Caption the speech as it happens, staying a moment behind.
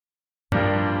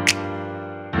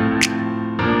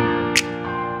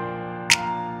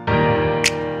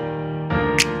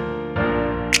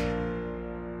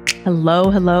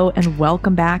Hello, and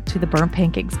welcome back to the Burnt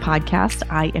Pancakes podcast.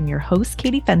 I am your host,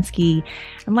 Katie Fensky.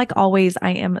 And like always,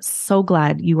 I am so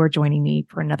glad you are joining me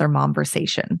for another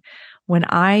Momversation. When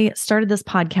I started this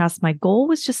podcast, my goal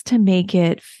was just to make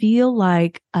it feel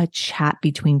like a chat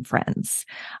between friends.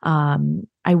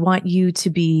 I want you to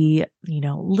be,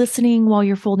 listening while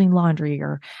you're folding laundry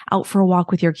or out for a walk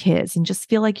with your kids and just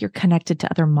feel like you're connected to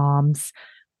other moms,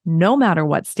 no matter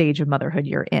what stage of motherhood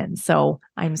you're in. So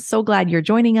I'm so glad you're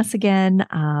joining us again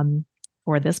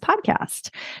for this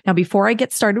podcast. Now, before I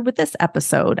get started with this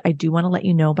episode, I do want to let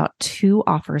you know about two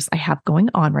offers I have going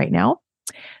on right now.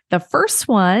 The first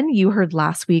one you heard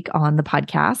last week on the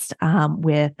podcast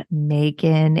with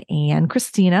Megan and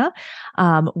Christina.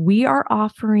 We are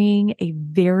offering a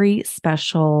very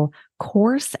special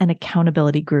course and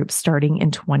accountability group starting in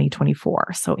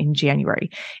 2024. So in January,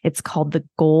 it's called the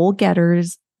Goal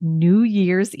Getters New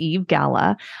Year's Eve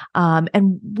Gala.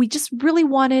 And we just really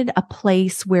wanted a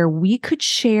place where we could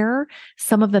share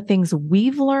some of the things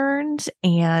we've learned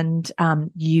and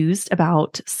used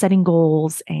about setting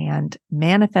goals and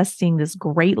manifesting this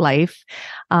great life.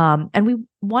 And we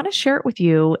want to share it with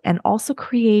you and also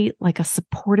create like a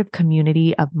supportive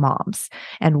community of moms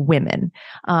and women.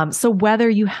 So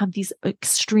whether you have these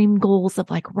extreme goals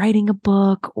of like writing a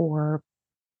book or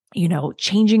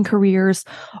changing careers,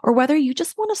 or whether you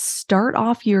just want to start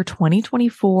off year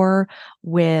 2024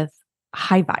 with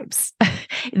high vibes.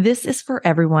 This is for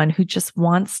everyone who just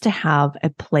wants to have a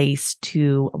place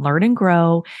to learn and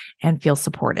grow and feel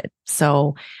supported.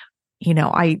 So,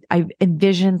 I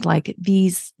envisioned like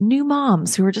these new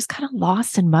moms who are just kind of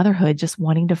lost in motherhood, just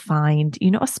wanting to find,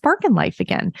 a spark in life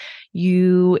again.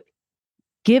 You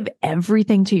give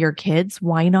everything to your kids.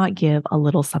 Why not give a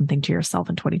little something to yourself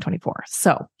in 2024?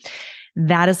 So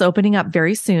that is opening up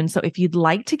very soon. So if you'd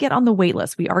like to get on the wait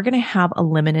list, we are going to have a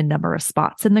limited number of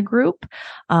spots in the group.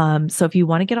 So if you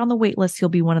want to get on the wait list,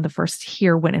 you'll be one of the first to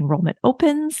hear when enrollment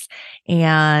opens.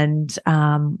 And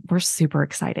we're super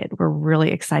excited. We're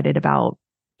really excited about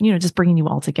just bringing you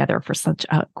all together for such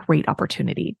a great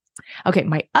opportunity. Okay,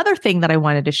 my other thing that I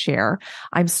wanted to share,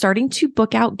 I'm starting to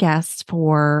book out guests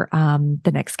for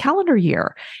the next calendar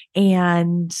year.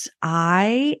 And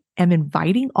I am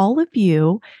inviting all of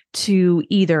you to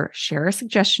either share a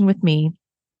suggestion with me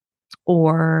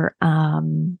or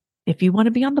if you want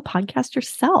to be on the podcast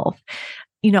yourself.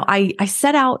 I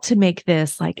set out to make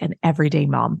this like an everyday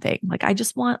mom thing. Like, I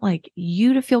just want like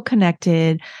you to feel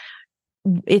connected.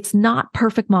 It's not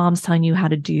perfect moms telling you how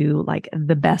to do like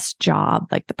the best job,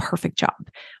 like the perfect job.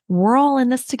 We're all in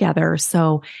this together.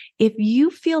 So if you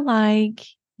feel like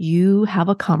you have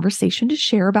a conversation to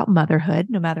share about motherhood,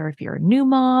 no matter if you're a new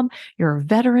mom, you're a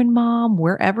veteran mom,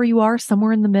 wherever you are,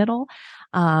 somewhere in the middle,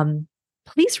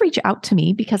 please reach out to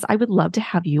me because I would love to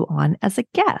have you on as a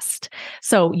guest.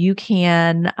 So you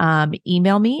can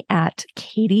email me at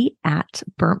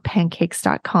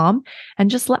katie@burntpancakes.com and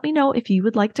just let me know if you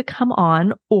would like to come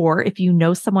on, or if you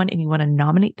know someone and you want to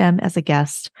nominate them as a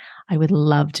guest. I would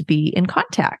love to be in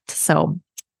contact. So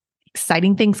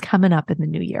exciting things coming up in the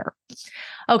new year.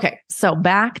 Okay, so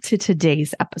back to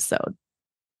today's episode.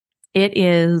 It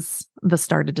is the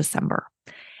start of December.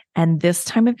 And this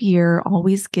time of year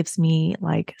always gives me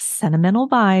like sentimental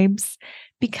vibes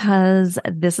because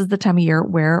this is the time of year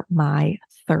where my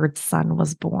third son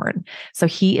was born. So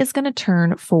he is going to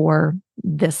turn 4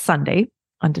 this Sunday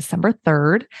on December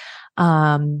 3rd.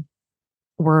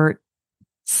 We're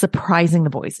surprising the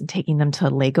boys and taking them to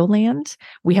Legoland.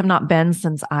 We have not been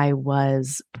since I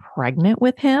was pregnant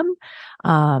with him.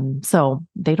 So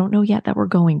they don't know yet that we're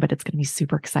going, but it's going to be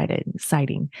super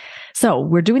exciting. So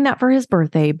we're doing that for his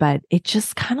birthday, but it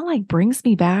just kind of like brings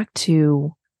me back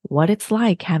to what it's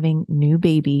like having new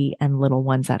baby and little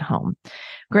ones at home.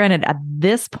 Granted, at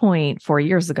this point, 4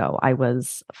 years ago, I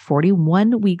was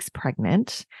 41 weeks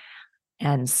pregnant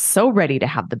and so ready to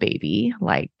have the baby.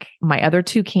 Like my other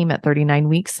two came at 39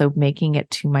 weeks. So making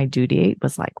it to my due date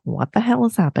was like, what the hell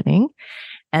is happening?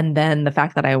 And then the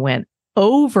fact that I went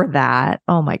over that,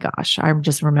 oh my gosh, I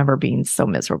just remember being so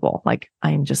miserable. Like,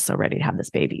 I'm just so ready to have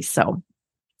this baby. So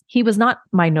he was not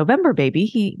my November baby.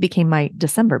 He became my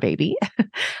December baby.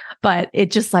 But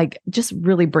it just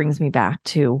really brings me back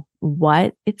to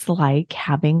what it's like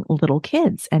having little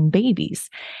kids and babies.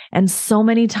 And so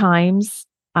many times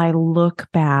I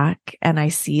look back and I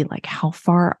see like how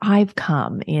far I've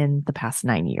come in the past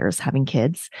 9 years having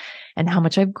kids and how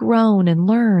much I've grown and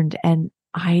learned. And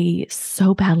I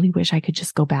so badly wish I could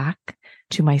just go back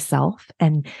to myself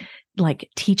and like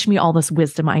teach me all this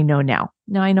wisdom I know now.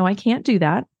 Now I know I can't do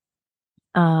that.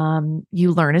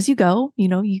 You learn as you go,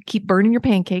 you keep burning your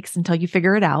pancakes until you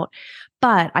figure it out.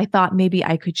 But I thought maybe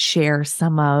I could share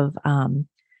some of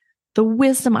the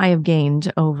wisdom I have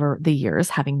gained over the years,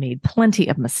 having made plenty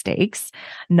of mistakes,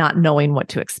 not knowing what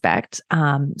to expect.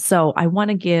 So I want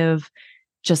to give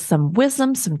just some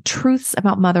wisdom, some truths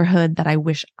about motherhood that I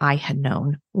wish I had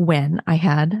known when I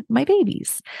had my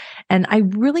babies. And I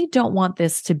really don't want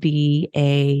this to be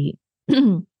a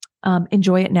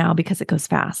enjoy it now because it goes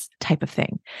fast type of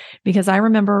thing. Because I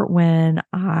remember when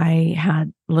I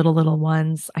had little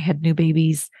ones, I had new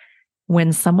babies.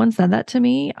 When someone said that to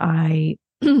me, I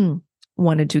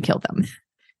wanted to kill them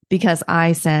because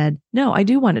I said, no, I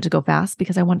do want it to go fast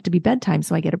because I want it to be bedtime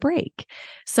so I get a break.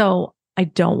 So I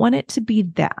don't want it to be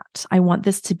that. I want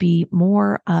this to be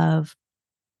more of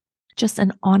just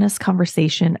an honest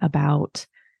conversation about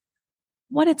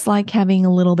what it's like having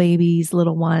little babies,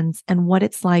 little ones, and what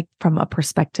it's like from a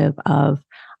perspective of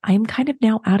I'm kind of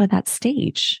now out of that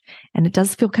stage. And it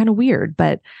does feel kind of weird,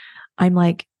 but I'm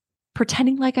like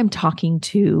pretending like I'm talking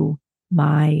to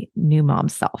my new mom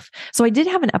self. So I did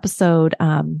have an episode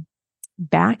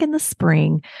back in the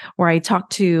spring where I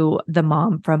talked to the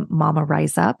mom from Mama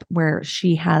Rise Up, where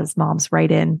she has moms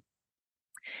write in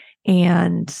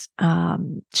and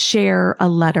share a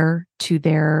letter to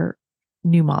their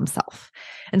new mom self.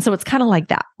 And so it's kind of like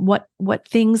that. What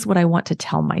things would I want to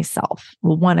tell myself?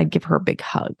 Well, one, I'd give her a big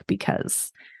hug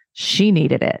because she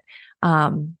needed it.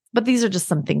 But these are just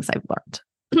some things I've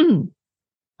learned.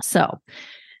 So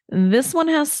this one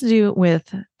has to do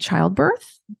with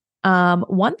childbirth.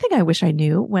 One thing I wish I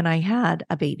knew when I had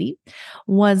a baby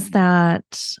was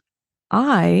that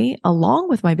I, along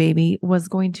with my baby, was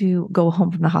going to go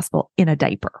home from the hospital in a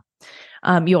diaper.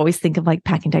 You always think of like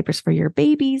packing diapers for your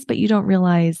babies, but you don't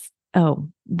realize, oh,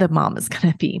 the mom is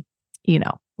going to be,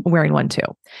 wearing one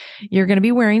too. You're going to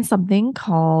be wearing something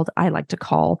I like to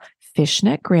call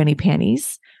fishnet granny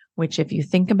panties, which if you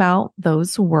think about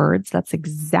those words, that's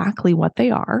exactly what they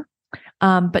are.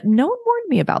 But no one warned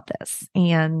me about this.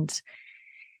 And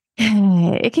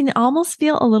it can almost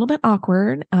feel a little bit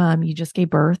awkward. You just gave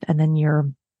birth and then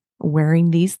you're wearing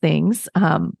these things.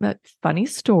 Funny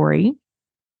story.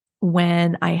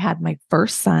 When I had my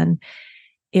first son,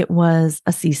 it was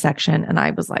a C-section and I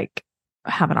was like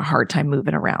having a hard time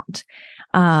moving around.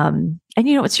 And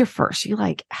it's your first, you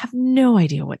like have no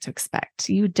idea what to expect.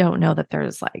 You don't know that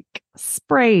there's like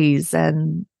sprays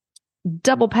and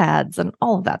double pads and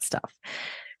all of that stuff.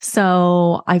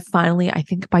 So I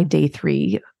think by day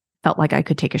 3, felt like I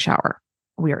could take a shower.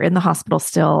 We were in the hospital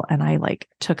still, and I like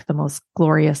took the most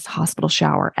glorious hospital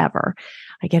shower ever.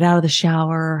 I get out of the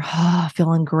shower,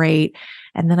 feeling great.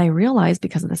 And then I realized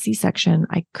because of the C-section,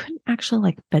 I couldn't actually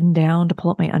like bend down to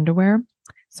pull up my underwear.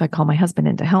 So I call my husband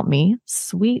in to help me.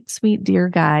 Sweet, sweet, dear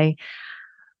guy.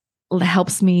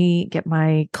 Helps me get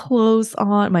my clothes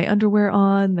on, my underwear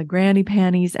on, the granny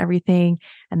panties, everything.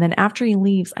 And then after he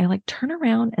leaves, I like turn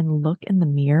around and look in the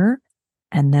mirror.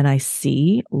 And then I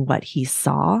see what he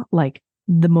saw, like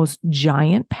the most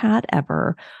giant pad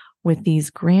ever with these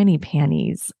granny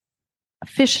panties,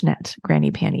 fishnet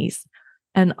granny panties.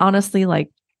 And honestly, like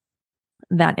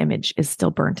that image is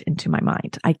still burnt into my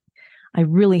mind. I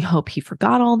really hope he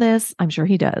forgot all this. I'm sure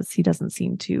he does. He doesn't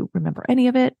seem to remember any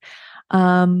of it.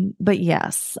 But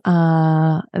yes,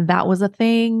 that was a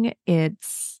thing. It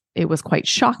was quite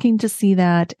shocking to see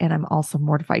that. And I'm also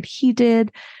mortified he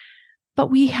did, but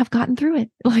we have gotten through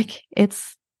it. Like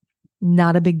it's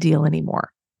not a big deal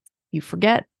anymore. You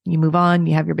forget, you move on,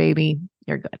 you have your baby,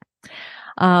 you're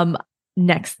good.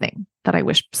 Next thing that I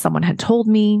wish someone had told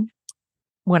me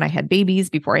when I had babies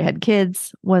before I had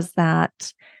kids was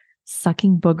that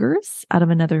sucking boogers out of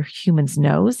another human's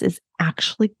nose is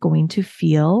actually going to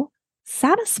feel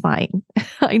satisfying.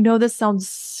 I know this sounds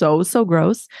so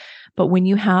gross, but when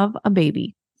you have a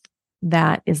baby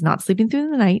that is not sleeping through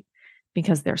the night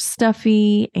because they're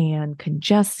stuffy and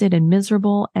congested and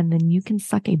miserable, and then you can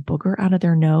suck a booger out of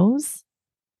their nose,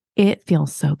 it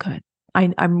feels so good.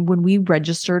 I'm when we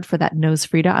registered for that nose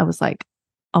Frida, I was like,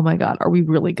 oh my God, are we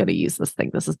really going to use this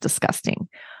thing? This is disgusting.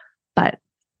 But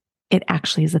it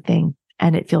actually is a thing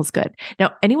and it feels good.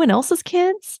 Now, anyone else's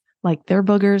kids, like their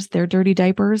boogers, their dirty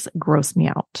diapers, gross me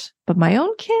out. But my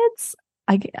own kids,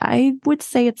 I would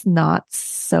say it's not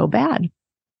so bad.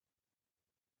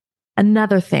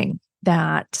 Another thing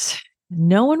that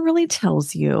no one really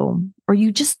tells you, or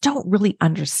you just don't really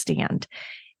understand,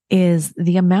 is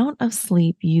the amount of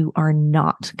sleep you are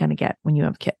not going to get when you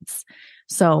have kids.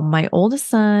 So my oldest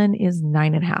son is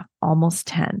 9.5, almost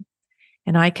 10.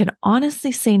 And I can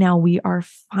honestly say now we are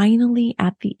finally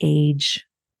at the age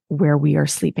where we are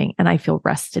sleeping and I feel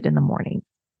rested in the morning.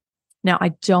 Now,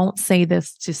 I don't say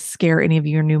this to scare any of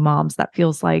your new moms. That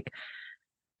feels like,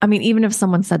 I mean, even if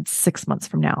someone said 6 months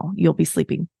from now, you'll be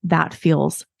sleeping, that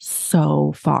feels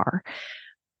so far.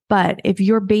 But if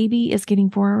your baby is getting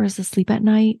 4 hours of sleep at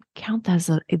night, count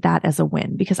that as a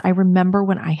win. Because I remember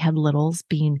when I had littles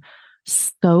being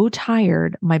so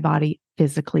tired, my body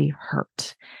physically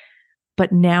hurt.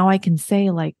 But now I can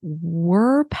say, like,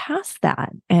 we're past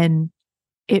that. And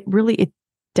it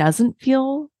doesn't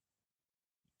feel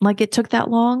like it took that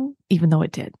long, even though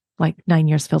it did. Like 9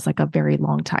 years feels like a very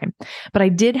long time. But I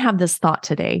did have this thought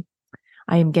today.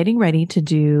 I am getting ready to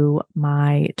do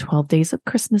my 12 days of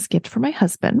Christmas gift for my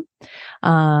husband.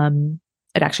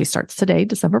 It actually starts today,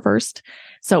 December 1st.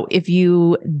 So if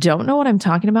you don't know what I'm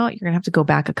talking about, you're going to have to go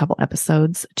back a couple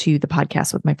episodes to the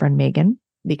podcast with my friend Megan,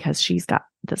 because she's got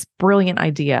this brilliant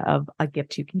idea of a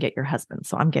gift you can get your husband.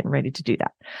 So I'm getting ready to do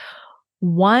that.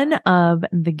 One of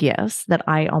the gifts that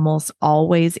I almost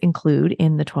always include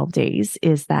in the 12 days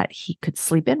is that he could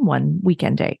sleep in one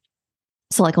weekend day.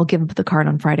 So like I'll give him the card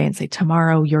on Friday and say,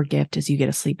 tomorrow your gift is you get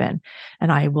to sleep in.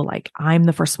 And I will I'm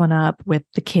the first one up with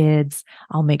the kids.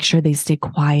 I'll make sure they stay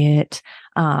quiet.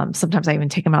 Sometimes I even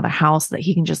take him out of the house so that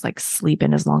he can just sleep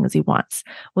in as long as he wants.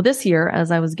 Well, this year,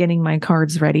 as I was getting my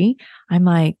cards ready, I'm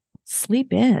like,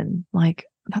 sleep in.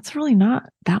 That's really not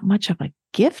that much of a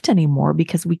gift anymore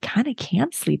because we kind of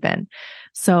can't sleep in.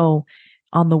 So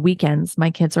on the weekends, my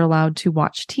kids are allowed to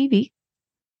watch TV.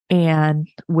 And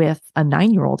with a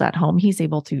 9-year-old at home, he's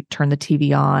able to turn the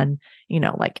TV on,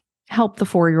 help the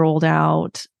 4-year-old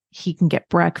out. He can get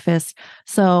breakfast.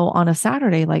 So on a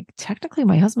Saturday, technically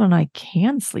my husband and I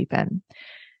can sleep in.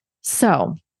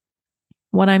 So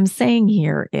what I'm saying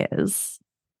here is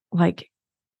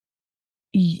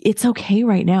it's okay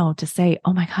right now to say,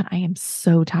 oh my God, I am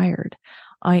so tired.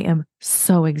 I am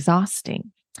so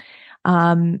exhausting.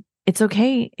 It's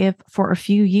okay if for a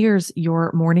few years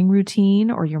your morning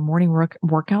routine or your morning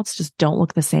workouts just don't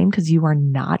look the same because you are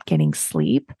not getting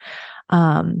sleep.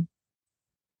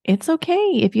 It's okay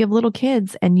if you have little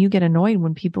kids and you get annoyed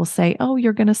when people say, oh,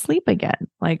 you're going to sleep again.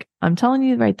 I'm telling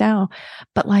you right now,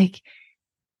 but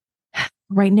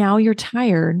right now you're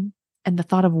tired and the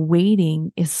thought of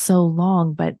waiting is so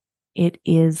long, but it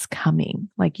is coming.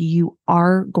 You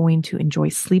are going to enjoy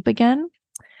sleep again.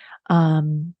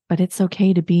 But it's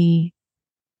okay to be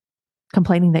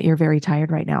complaining that you're very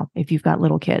tired right now if you've got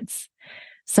little kids.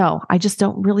 So I just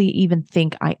don't really even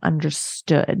think I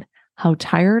understood how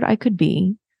tired I could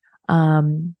be,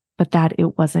 but that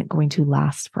it wasn't going to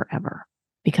last forever,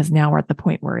 because now we're at the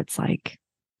point where it's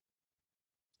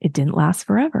it didn't last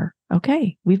forever.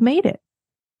 Okay, we've made it.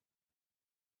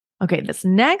 Okay, this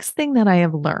next thing that I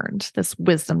have learned, this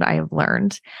wisdom that I have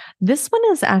learned, this one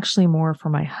is actually more for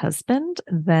my husband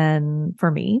than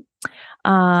for me.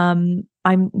 I'm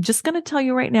just going to tell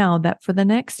you right now that for the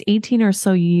next 18 or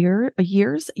so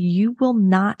years, you will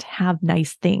not have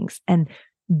nice things, and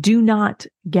do not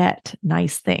get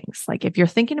nice things. If you're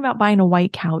thinking about buying a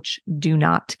white couch, do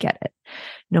not get it.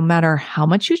 No matter how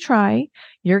much you try,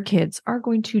 your kids are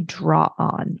going to draw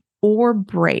on or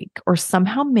break or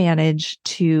somehow manage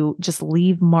to just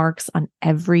leave marks on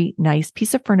every nice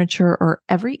piece of furniture or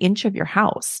every inch of your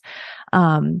house.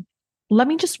 Let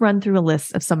me just run through a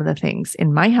list of some of the things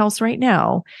in my house right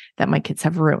now that my kids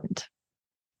have ruined.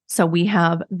 So we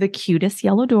have the cutest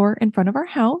yellow door in front of our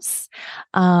house.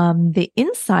 The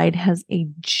inside has a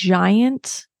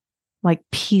giant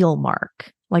peel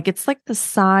mark. It's the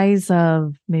size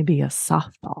of maybe a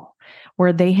softball,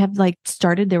 where they have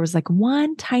started, there was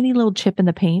one tiny little chip in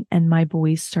the paint and my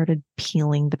boys started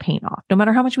peeling the paint off. No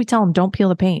matter how much we tell them, don't peel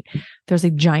the paint. There's a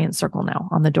giant circle now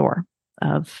on the door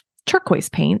of turquoise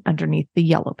paint underneath the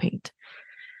yellow paint.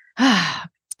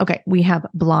 Okay. We have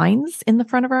blinds in the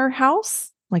front of our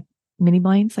house, mini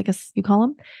blinds, I guess you call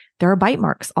them. There are bite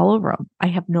marks all over them. I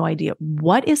have no idea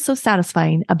what is so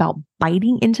satisfying about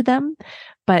biting into them,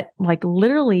 but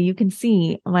literally you can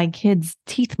see my kids'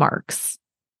 teeth marks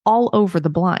all over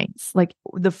the blinds.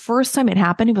 The first time it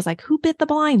happened, it was who bit the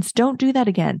blinds? Don't do that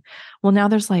again. Well, now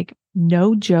there's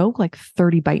no joke,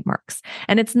 30 bite marks.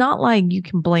 And it's not you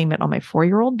can blame it on my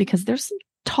 4-year-old, because there's some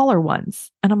taller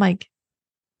ones. And I'm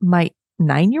my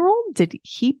 9-year-old, did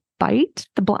he bite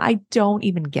the blind? I don't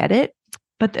even get it,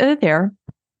 but they're there.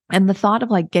 And the thought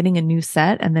of getting a new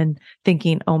set and then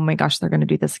thinking, oh my gosh, they're going to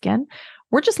do this again.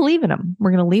 We're just leaving them.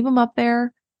 We're going to leave them up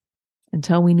there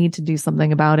until we need to do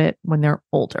something about it when they're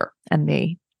older and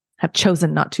they have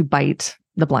chosen not to bite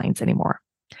the blinds anymore.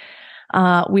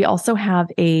 We also have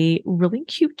a really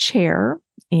cute chair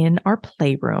in our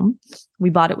playroom.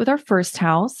 We bought it with our first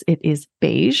house. It is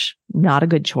beige, not a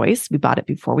good choice. We bought it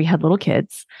before we had little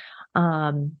kids.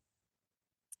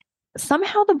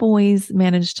 Somehow the boys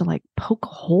managed to poke a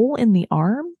hole in the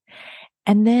arm,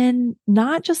 And then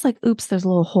not just like, oops, there's a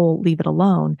little hole, leave it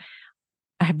alone.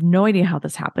 I have no idea how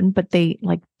this happened, but they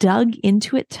like dug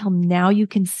into it till now you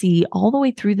can see all the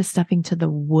way through the stuffing to the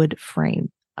wood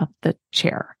frame of the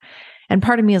chair. And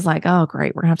part of me is like, oh,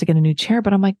 great, we're gonna have to get a new chair.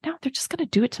 But I'm like, no, they're just gonna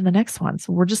do it to the next one.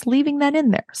 So we're just leaving that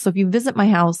in there. So if you visit my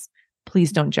house,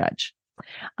 please don't judge.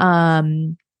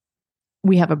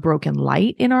 We have a broken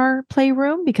light in our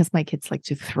playroom because my kids like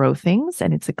to throw things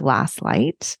and it's a glass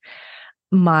light.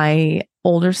 My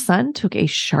older son took a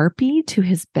Sharpie to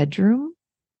his bedroom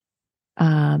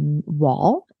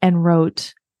wall and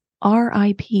wrote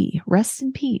RIP, rest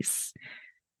in peace,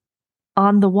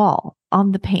 on the wall,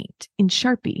 on the paint in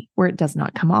Sharpie where it does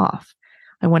not come off.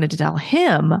 I wanted to tell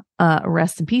him,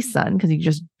 rest in peace, son, because he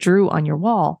just drew on your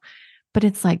wall. But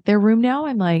it's like their room now.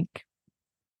 I'm like,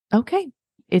 okay,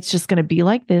 it's just going to be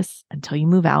like this until you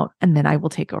move out, and then I will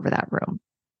take over that room.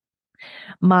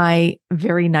 My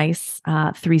very nice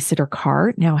 3-sitter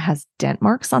car now has dent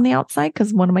marks on the outside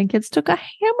because one of my kids took a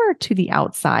hammer to the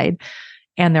outside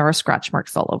and there are scratch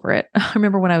marks all over it. I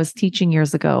remember when I was teaching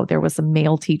years ago, there was a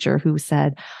male teacher who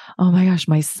said, oh my gosh,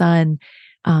 my son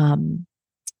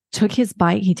took his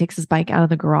bike. He takes his bike out of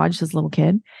the garage, his little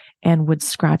kid, and would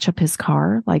scratch up his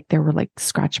car. Like there were like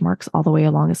scratch marks all the way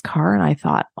along his car. And I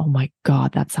thought, oh my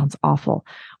God, that sounds awful.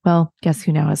 Well, guess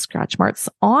who now has scratch marks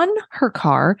on her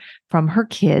car from her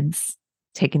kids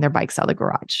taking their bikes out of the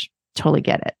garage? Totally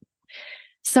get it.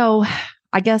 So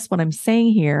I guess what I'm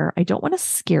saying here, I don't want to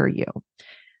scare you.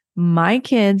 My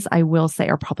kids, I will say,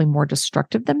 are probably more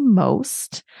destructive than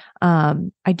most.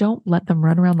 I don't let them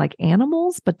run around like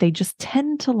animals, but they just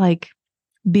tend to like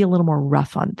be a little more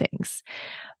rough on things.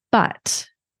 But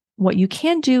what you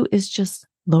can do is just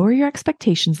lower your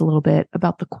expectations a little bit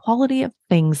about the quality of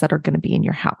things that are going to be in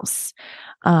your house.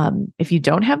 If you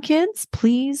don't have kids,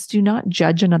 please do not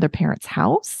judge another parent's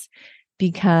house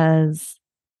because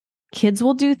kids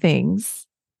will do things.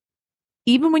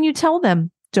 Even when you tell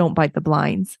them, don't bite the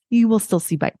blinds, you will still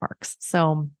see bite marks.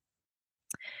 So,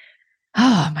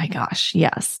 oh my gosh,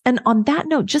 yes. And on that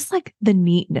note, just like the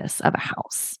neatness of a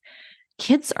house,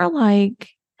 kids are like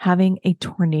having a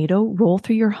tornado roll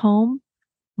through your home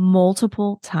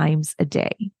multiple times a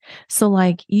day. So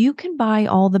like you can buy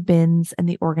all the bins and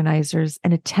the organizers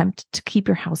and attempt to keep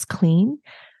your house clean,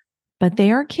 but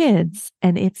they are kids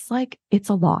and it's like, it's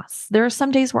a loss. There are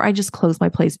some days where I just close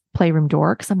my playroom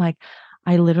door because I'm like,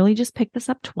 I literally just picked this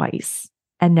up twice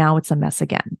and now it's a mess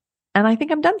again. And I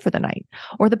think I'm done for the night.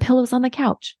 Or the pillows on the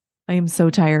couch. I am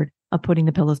so tired of putting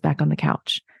the pillows back on the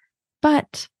couch.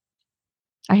 But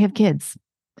I have kids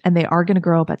and they are going to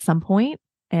grow up at some point.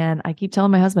 And I keep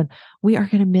telling my husband, we are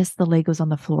going to miss the Legos on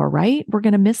the floor, right? We're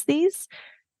going to miss these.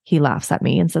 He laughs at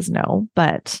me and says no,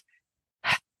 but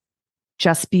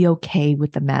just be okay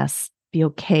with the mess. Be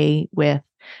okay with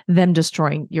them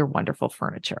destroying your wonderful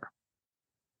furniture.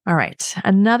 All right.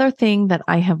 Another thing that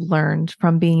I have learned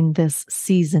from being this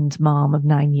seasoned mom of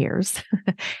 9 years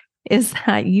is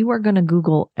that you are going to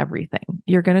Google everything.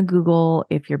 You're going to Google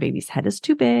if your baby's head is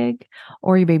too big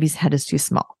or your baby's head is too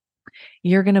small.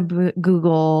 You're going to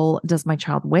Google, does my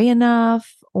child weigh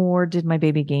enough or did my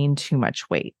baby gain too much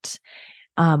weight?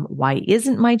 Why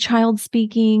isn't my child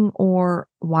speaking or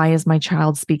why is my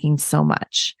child speaking so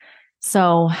much?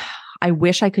 So I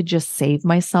wish I could just save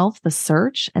myself the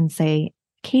search and say,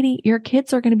 Katie, your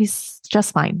kids are going to be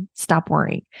just fine. Stop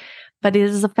worrying. But it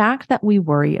is a fact that we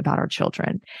worry about our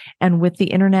children. And with the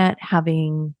internet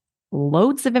having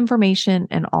loads of information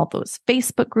and all those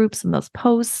Facebook groups and those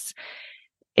posts,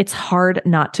 it's hard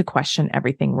not to question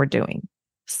everything we're doing.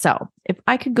 So if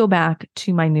I could go back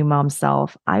to my new mom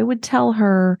self, I would tell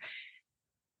her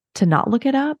to not look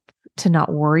it up, to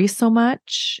not worry so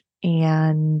much,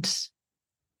 and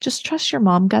just trust your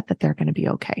mom gut that they're going to be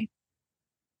okay.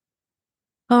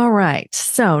 All right.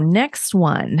 So next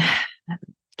one,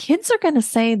 kids are going to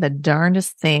say the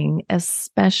darndest thing,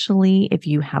 especially if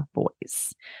you have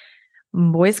boys.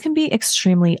 Boys can be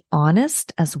extremely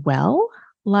honest as well.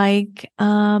 Like,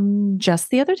 just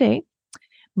the other day,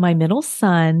 my middle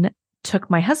son took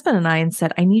my husband and I and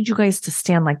said, I need you guys to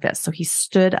stand like this. So he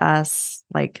stood us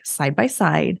like side by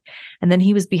side. And then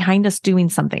he was behind us doing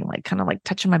something like kind of like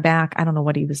touching my back. I don't know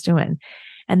what he was doing.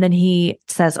 And then he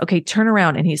says, okay, turn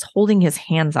around. And he's holding his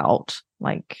hands out,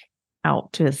 like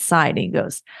out to his side. And he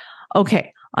goes,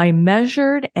 okay, I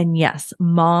measured. And yes,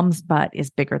 mom's butt is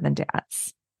bigger than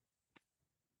dad's.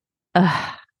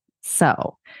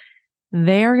 So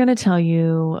they're going to tell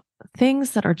you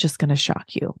things that are just going to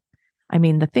shock you. I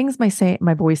mean, the things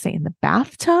my boys say in the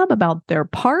bathtub about their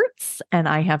parts, and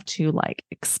I have to like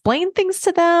explain things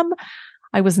to them.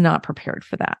 I was not prepared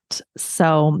for that.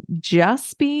 So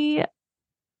just be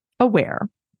aware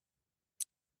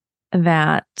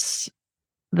that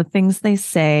the things they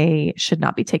say should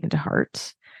not be taken to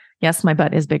heart. Yes, my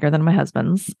butt is bigger than my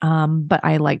husband's, but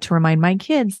I like to remind my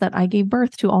kids that I gave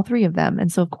birth to all three of them.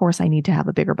 And so, of course, I need to have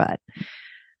a bigger butt.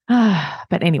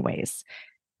 But anyways,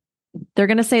 they're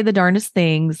going to say the darndest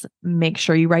things. Make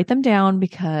sure you write them down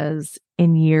because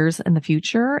in years in the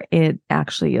future, it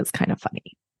actually is kind of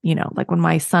funny. You know, like when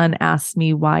my son asks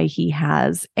me why he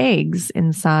has eggs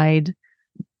inside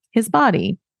his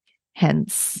body,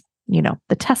 hence, you know,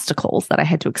 the testicles that I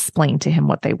had to explain to him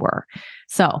what they were.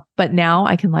 So, but now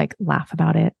I can like laugh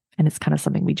about it and it's kind of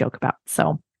something we joke about.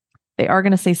 So they are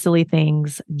going to say silly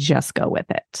things. Just go with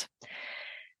it.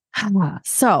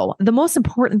 So the most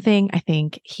important thing I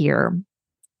think here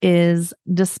is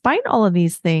despite all of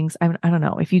these things, I don't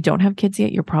know, if you don't have kids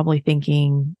yet, you're probably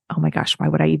thinking, oh my gosh, why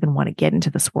would I even want to get into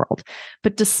this world?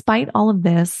 But despite all of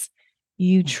this,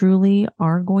 you truly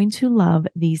are going to love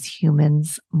these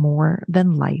humans more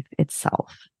than life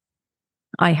itself.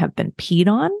 I have been peed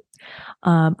on.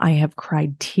 I have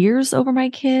cried tears over my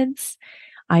kids.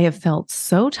 I have felt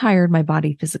so tired. My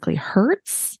body physically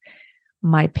hurts.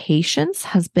 My patience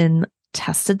has been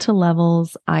tested to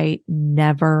levels I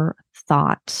never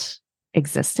thought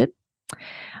existed.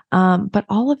 But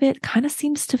all of it kind of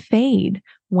seems to fade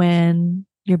when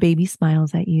your baby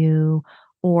smiles at you.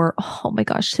 Or, oh my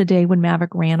gosh, today when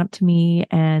Maverick ran up to me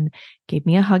and gave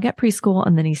me a hug at preschool,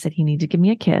 and then he said he needed to give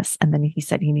me a kiss. And then he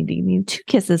said he needed to give me 2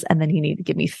 kisses, and then he needed to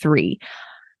give me 3.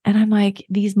 And I'm like,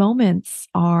 these moments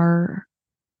are,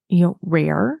 you know,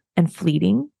 rare and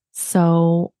fleeting.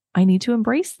 So I need to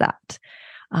embrace that.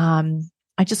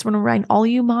 I just want to remind all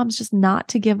you moms just not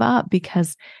to give up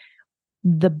because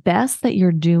the best that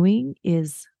you're doing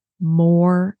is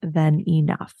more than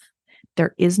enough.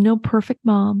 There is no perfect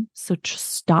mom, so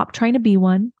just stop trying to be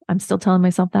one. I'm still telling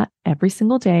myself that every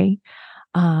single day.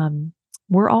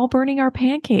 We're all burning our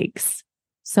pancakes.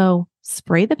 So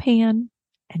spray the pan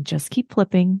and just keep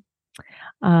flipping.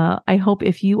 I hope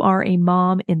if you are a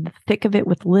mom in the thick of it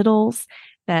with littles,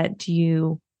 that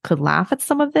you could laugh at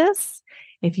some of this.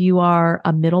 If you are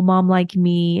a middle mom like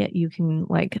me, you can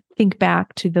like think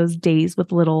back to those days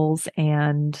with littles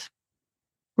and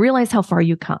realize how far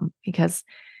you come because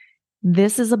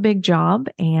this is a big job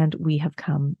and we have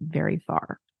come very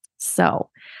far.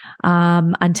 So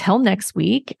until next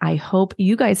week, I hope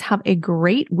you guys have a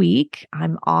great week.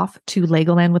 I'm off to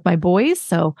Legoland with my boys.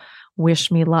 So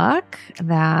wish me luck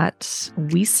that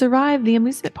we survive the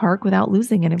amusement park without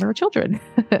losing any of our children.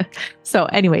 So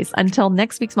anyways, until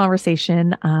next week's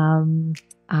conversation,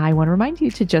 I want to remind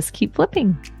you to just keep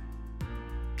flipping.